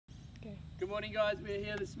Good morning guys, we're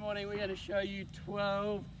here this morning. We're going to show you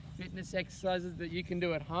 12 fitness exercises that you can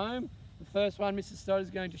do at home. The first one Mrs. Stott is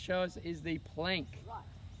going to show us is the plank. Right.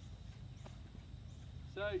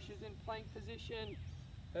 So she's in plank position,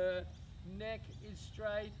 her neck is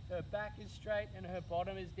straight, her back is straight and her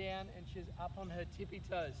bottom is down and she's up on her tippy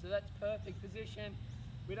toes. So that's perfect position.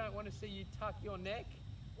 We don't want to see you tuck your neck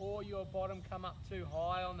or your bottom come up too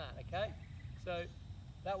high on that, okay? So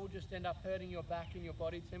that will just end up hurting your back and your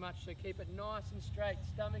body too much. So keep it nice and straight,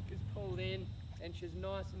 stomach is pulled in and she's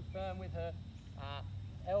nice and firm with her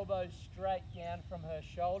elbows straight down from her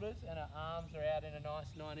shoulders and her arms are out in a nice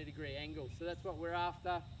 90-degree angle. So that's what we're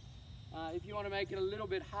after. If you want to make it a little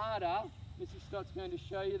bit harder, Mrs. Stott's going to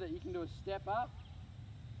show you that you can do a step up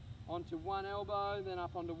onto one elbow, then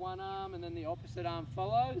up onto one arm, and then the opposite arm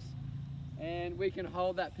follows. And we can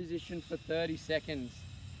hold that position for 30 seconds.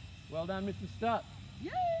 Well done, Mrs. Stott.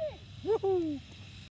 Yay! Woohoo!